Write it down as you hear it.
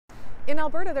In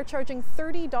Alberta, they're charging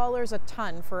 $30 a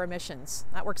ton for emissions.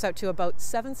 That works out to about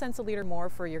 7 cents a litre more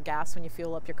for your gas when you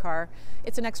fuel up your car.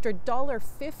 It's an extra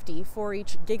 $1.50 for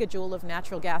each gigajoule of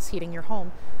natural gas heating your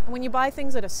home. And when you buy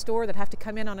things at a store that have to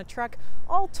come in on a truck,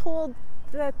 all told,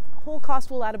 the whole cost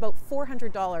will add about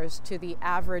 $400 to the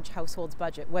average household's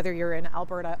budget, whether you're in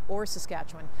Alberta or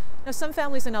Saskatchewan. Now, some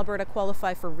families in Alberta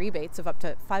qualify for rebates of up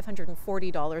to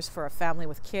 $540 for a family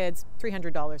with kids,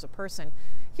 $300 a person.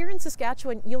 Here in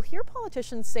Saskatchewan, you'll hear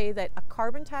politicians say that a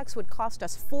carbon tax would cost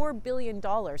us $4 billion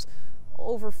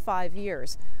over 5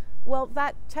 years. Well,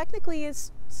 that technically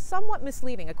is somewhat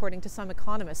misleading, according to some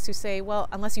economists who say, well,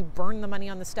 unless you burn the money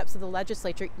on the steps of the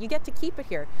legislature, you get to keep it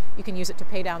here. You can use it to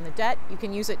pay down the debt. You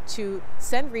can use it to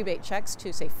send rebate checks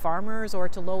to, say, farmers or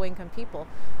to low-income people.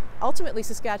 Ultimately,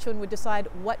 Saskatchewan would decide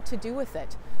what to do with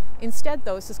it. Instead,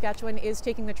 though, Saskatchewan is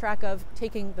taking the track of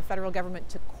taking the federal government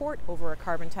to court over a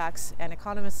carbon tax, and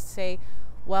economists say,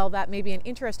 well, that may be an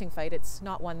interesting fight. It's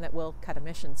not one that will cut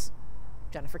emissions.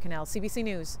 Jennifer Cannell, CBC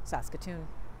News, Saskatoon.